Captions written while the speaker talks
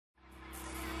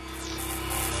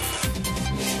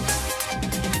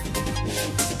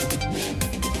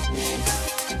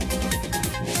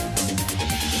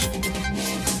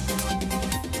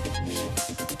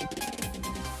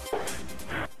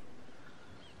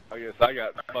I guess I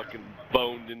got fucking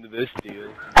boned into this deal.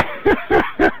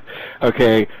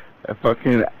 Okay,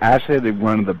 fucking Ashley had to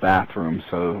run to the bathroom,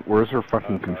 so where's her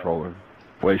fucking controller?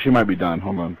 Wait, she might be done.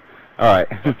 Hold on. Alright.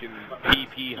 Fucking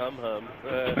pee hum hum.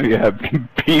 Yeah,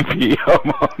 pee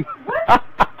hum hum.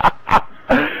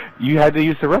 You had to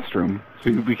use the restroom, so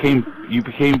you became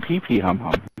pee hum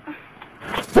hum.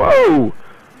 Whoa!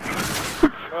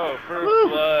 Oh,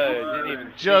 first blood. Didn't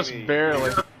even just see me.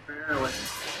 barely.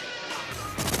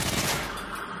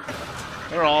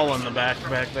 They're all in the back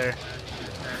there.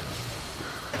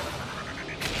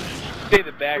 Say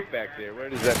the back there. Where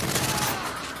does that mean?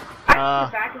 I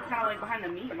think the back is kind of like behind the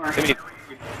meat market. I mean,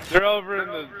 they're over in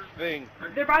the thing.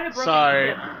 They're by the broken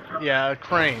Sorry. ship. Yeah, a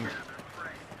crane.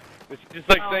 It's just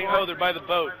like saying, oh, they're by the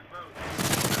boat.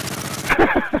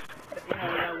 Yeah,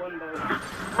 one boat.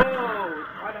 Whoa!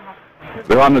 Why the hell?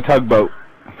 They're on the tugboat.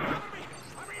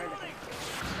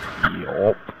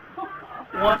 Yup.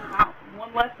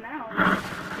 One less now.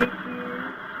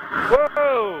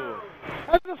 Whoa!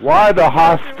 Why the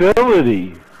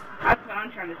hostility? That's what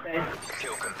I'm trying to say.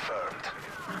 Kill confirmed.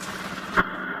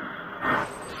 I'm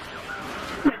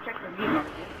gonna check the meat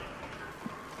market.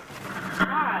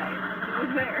 Hi,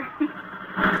 who's there?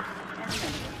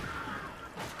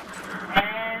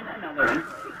 And another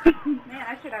one. Man, I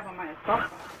should have on my assault.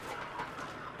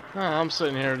 Oh, I'm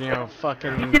sitting here, you know,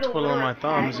 fucking twiddling my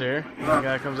thumbs here. The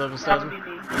guy comes up and stabs me.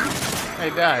 Hey,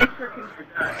 die.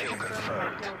 Kill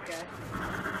confirmed.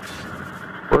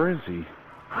 Where is he?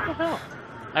 What the hell?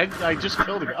 I just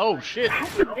killed a guy. Oh, shit. How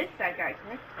did you miss that guy,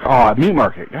 Chris? Oh, meat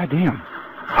market. Goddamn.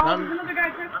 Oh, there's another guy,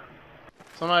 Chris.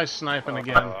 Somebody's sniping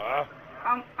again.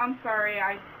 I'm sorry,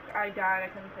 I died. I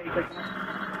couldn't say quick enough.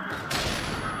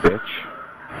 Bitch.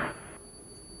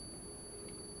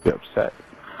 Get upset.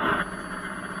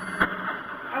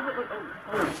 I was like,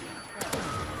 oh.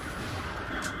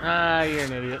 Ah, you're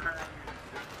an idiot.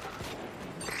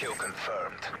 Kill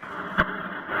confirmed.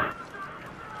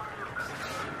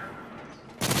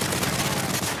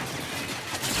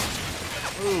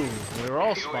 Ooh, we were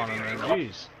all spawning there.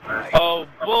 Jeez. Oh,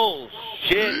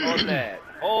 bullshit on that.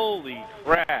 Holy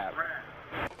crap.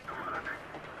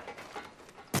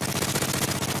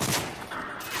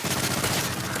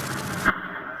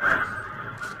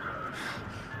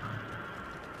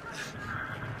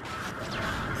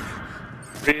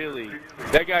 Really?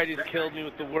 That guy just killed me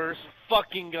with the worst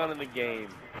fucking gun in the game.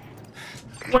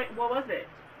 Wait, what was it?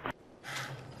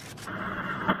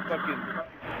 Fucking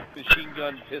machine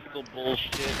gun pistol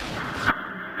bullshit.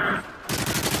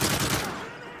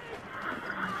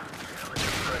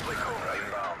 Friendly Cobra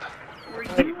inbound. Were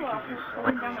you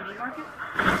holding down the meat market?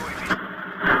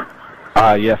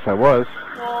 Yes, I was.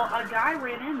 Well, a guy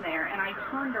ran in there, and I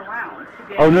turned around to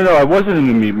get... Oh, no, I wasn't in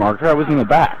the meat market. I was in the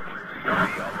back.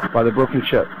 By the broken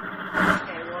ship. Okay,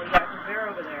 well, yeah, 'cause they're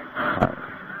over there. Alright.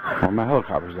 Well, my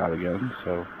helicopter's out again,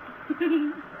 so... So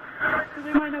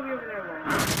they might not be over there long.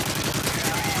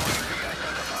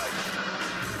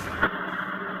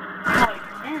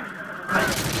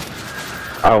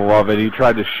 I love it. He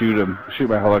tried to shoot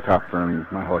my helicopter,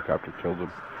 and my helicopter killed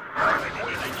him.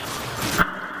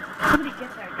 Somebody get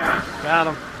that guy. Got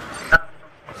him.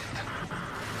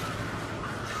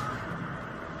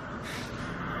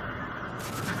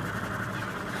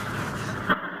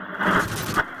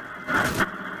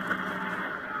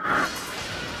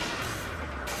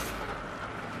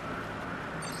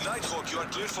 Nighthawk, you are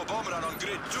cleared for bomber on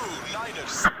grid 2.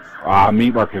 Niners. Ah,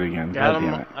 meat market again. Got God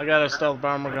him. damn it. I got a stealth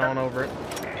bomber going over it.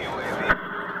 UAV.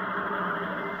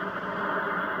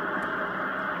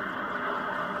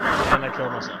 And I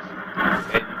killed myself.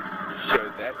 And you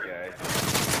showed that guy.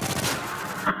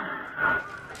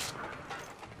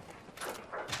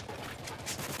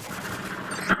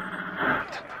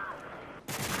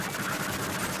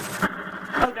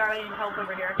 Oh, God, I need help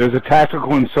over here. There's a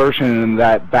tactical insertion in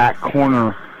that back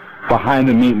corner behind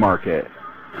the meat market.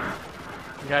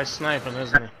 The guy's sniping,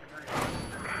 isn't he?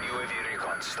 UAV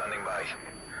recon standing by.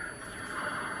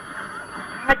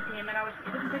 God damn it, I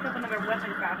couldn't pick up another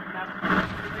weapon fast enough.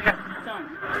 Because I got stunned.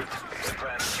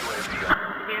 Advanced UAV on.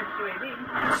 Advanced UAV.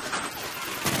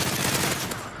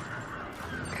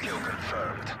 Kill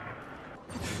confirmed.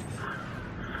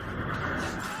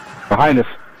 Behind us.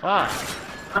 Fuck.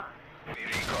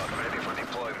 Recon ready for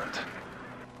deployment.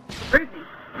 Where is he?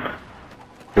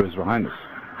 It was behind us.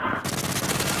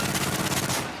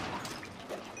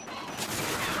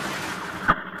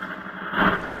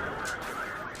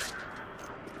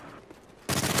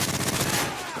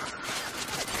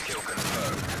 Kill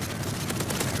confirmed.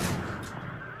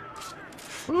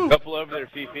 Couple over there,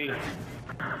 Fifi.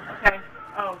 Okay.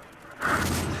 Oh.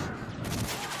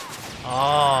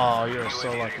 Oh, Oh, you're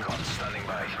so lucky.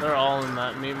 They're all in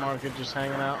that meat market just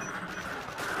hanging out.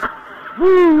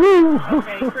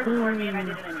 Okay, first warned me and I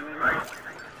did it anyway.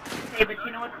 Hey, but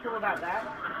you know what's cool about that?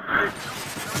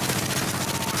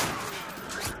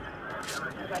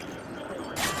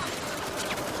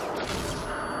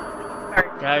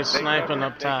 Sorry. Guys sniping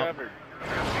up top.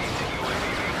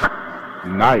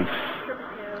 Nice.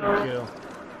 Good kill.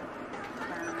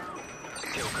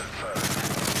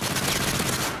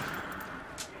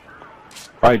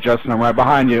 Alright, Justin, I'm right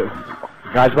behind you.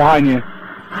 Guys behind you.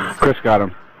 Chris got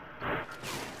him.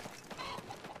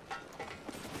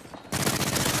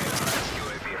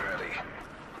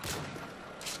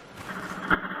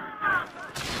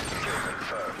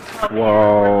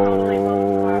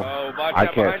 Whoa. Oh, watch I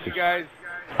out can't behind you guys.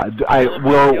 I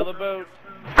will Yellow boat.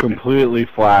 completely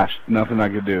flash. Nothing I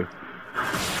could do.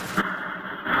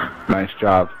 Nice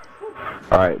job.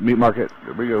 Alright, meat market.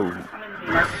 Here we go.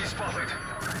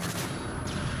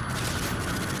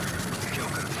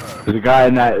 There's a guy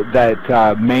in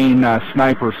that main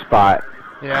sniper spot.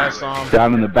 Yeah, I saw him.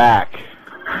 Down in the back.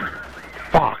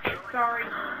 Fuck. Sorry.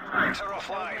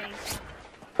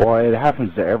 Well, it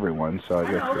happens to everyone, so I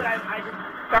I guess. know, but I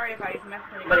just, sorry if I messed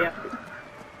anybody up.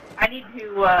 I need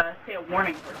to say a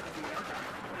warning first.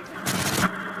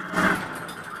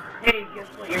 Hey, guess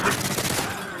what? You're just...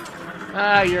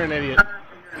 Ah, you're an idiot.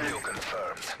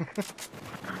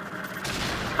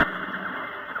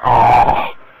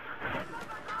 Oh,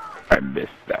 I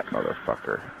missed that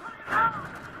motherfucker.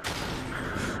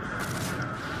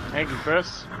 Thank you,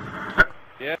 Chris.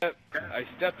 Yep, I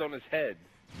stepped on his head.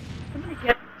 Somebody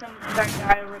get that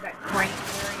guy over that crane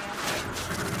area.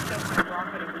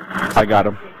 I got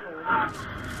him.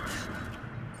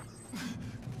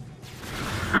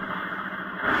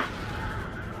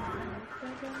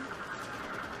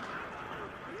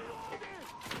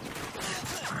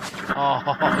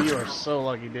 Oh, you are so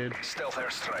lucky, dude. Stealth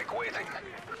airstrike waiting.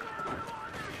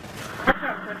 Watch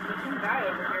out, Chris. There's some guy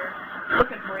over here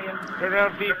looking for you. Turn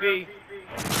around, Fifi.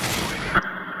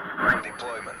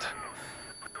 Deployment.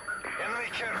 Enemy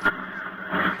kill.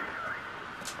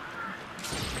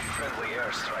 Friendly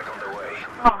airstrike on the way.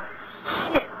 Oh,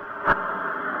 shit.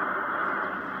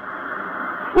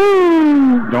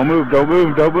 Woo! Don't move, don't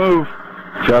move, don't move.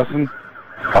 Justin.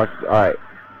 Alright.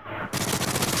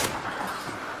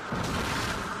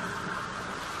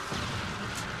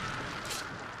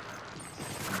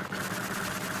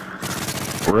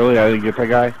 Really? I didn't get that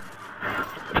guy?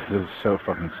 This is so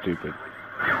fucking stupid.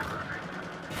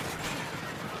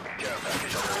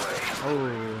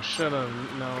 Oh, should have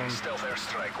known. Stealth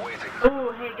airstrike waiting.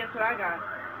 Oh, hey, guess what I got?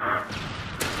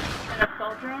 An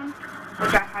assault drone,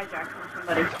 which I hijacked from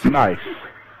somebody. Nice.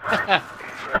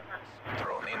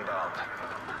 Drone inbound.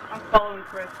 I'm following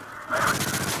Chris.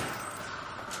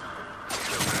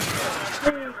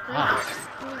 Hey, Chris. Ah.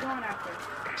 Who are we going after?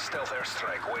 Stealth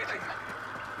airstrike waiting.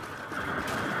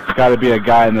 It's gotta be a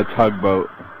guy in the tugboat.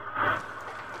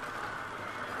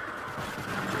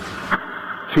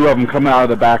 Two of them coming out of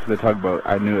the back of the tugboat.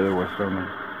 I knew there was someone.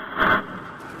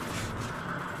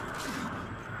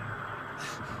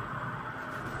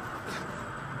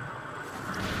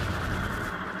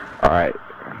 Alright.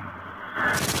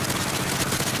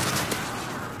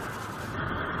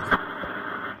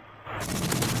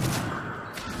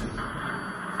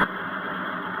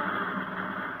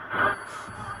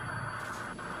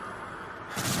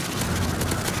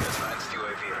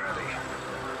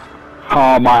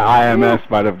 Oh, my IMS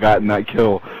might have gotten that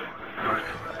kill.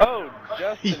 Oh,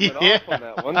 Justin went off on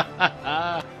that one.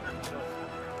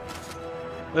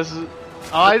 This is.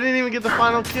 Oh, I didn't even get the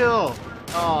final kill.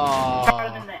 Oh.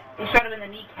 He shot him in the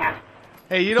kneecap.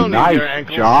 Hey, you don't need your Nice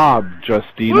ankles. job,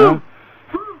 Justina.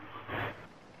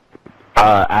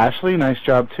 Ashley, nice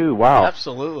job too. Wow.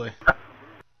 Absolutely.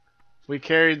 We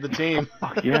carried the team.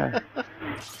 Fuck yeah.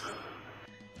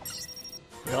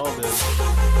 We all did.